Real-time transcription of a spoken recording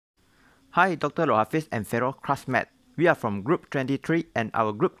Hi, Dr. ROHAFIZ and fellow classmates. We are from Group 23 and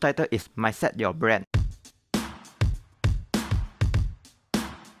our group title is Mindset Your Brand.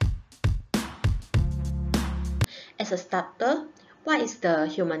 As a starter, what is the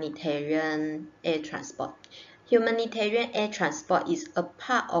humanitarian air transport? Humanitarian air transport is a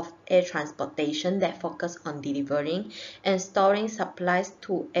part of air transportation that focuses on delivering and storing supplies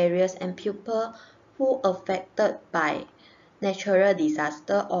to areas and people who are affected by natural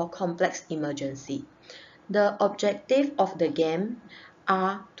disaster or complex emergency. The objective of the game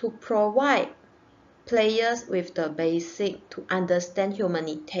are to provide players with the basic to understand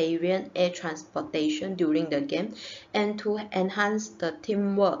humanitarian air transportation during the game and to enhance the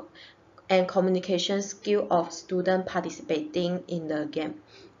teamwork and communication skill of students participating in the game.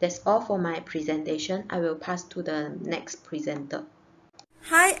 That's all for my presentation. I will pass to the next presenter.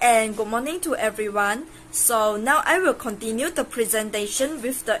 Hi and good morning to everyone. So now I will continue the presentation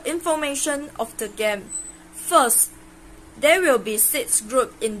with the information of the game. First, there will be 6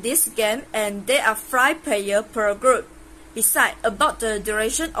 groups in this game and there are 5 players per group. Besides, about the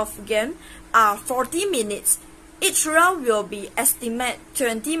duration of game are 40 minutes. Each round will be estimated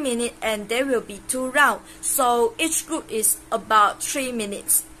 20 minutes and there will be 2 rounds, so each group is about 3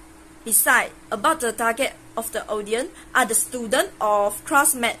 minutes. Besides, about the target of the audience are the students or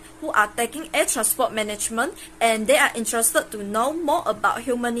classmates who are taking air transport management and they are interested to know more about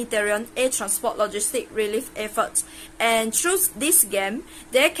humanitarian air transport logistic relief efforts. And through this game,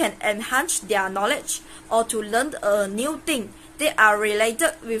 they can enhance their knowledge or to learn a new thing. They are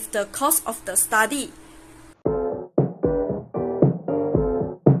related with the course of the study.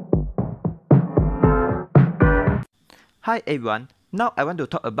 Hi everyone, now I want to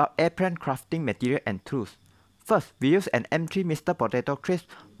talk about airplane crafting material and tools. First, we use an M3 Mr. Potato Crisp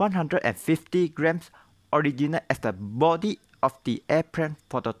 150 grams original as the body of the airplane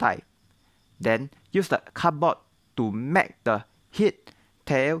prototype. Then, use the cardboard to make the head,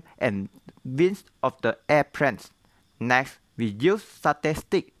 tail and wings of the airplanes. Next, we use satay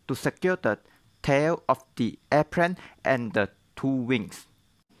stick to secure the tail of the airplane and the 2 wings.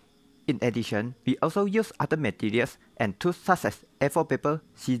 In addition, we also use other materials and tools such as A4 paper,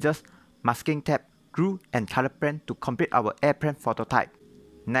 scissors, masking tape, glue and color pen to complete our airplane prototype.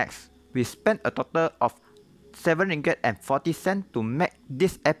 Next, we spent a total of 7 ringgit and 40 cents to make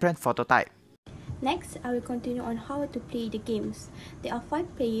this airplane prototype. Next, I will continue on how to play the games. There are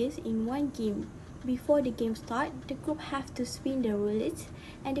 5 players in one game. Before the game starts, the group have to spin the roulette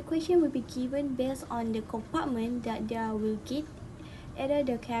and the question will be given based on the compartment that they will get, either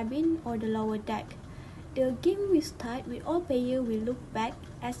the cabin or the lower deck. The game will start with all players will look back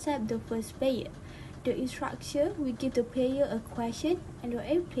except the first player. The instructor will give the player a question and the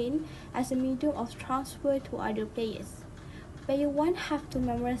airplane as a medium of transfer to other players. Player 1 have to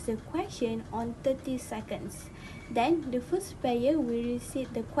memorize the question on 30 seconds. Then, the first player will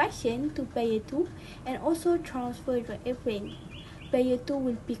receive the question to player 2 and also transfer the airplane. Player 2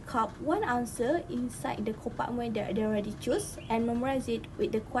 will pick up one answer inside the compartment that they already choose and memorize it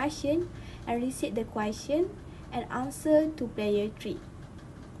with the question and receive the question and answer to player 3.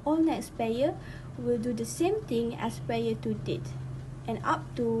 All next player will do the same thing as player 2 did. And up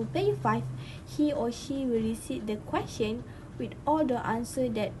to player 5, he or she will receive the question with all the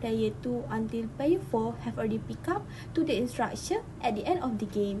answers that player 2 until player 4 have already picked up to the instruction at the end of the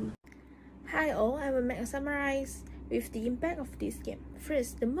game. Hi all, I will make a summarize with the impact of this game.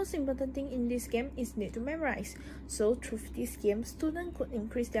 First, the most important thing in this game is need to memorize. So through this game, students could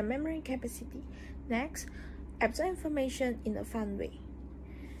increase their memory capacity. Next, absorb information in a fun way.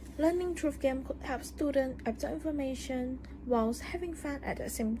 Learning through game could help students absorb information whilst having fun at the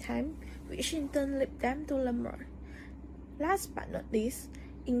same time, which in turn lead them to learn more. Last but not least,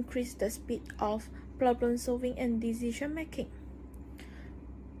 increase the speed of problem solving and decision making.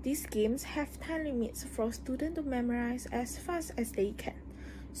 These games have time limits for students to memorize as fast as they can.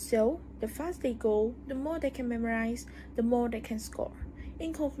 So, the faster they go, the more they can memorize, the more they can score.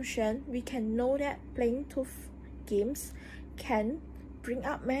 In conclusion, we can know that playing tough games can bring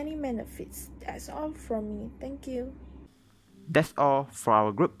up many benefits. That's all from me. Thank you. That's all for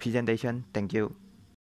our group presentation. Thank you.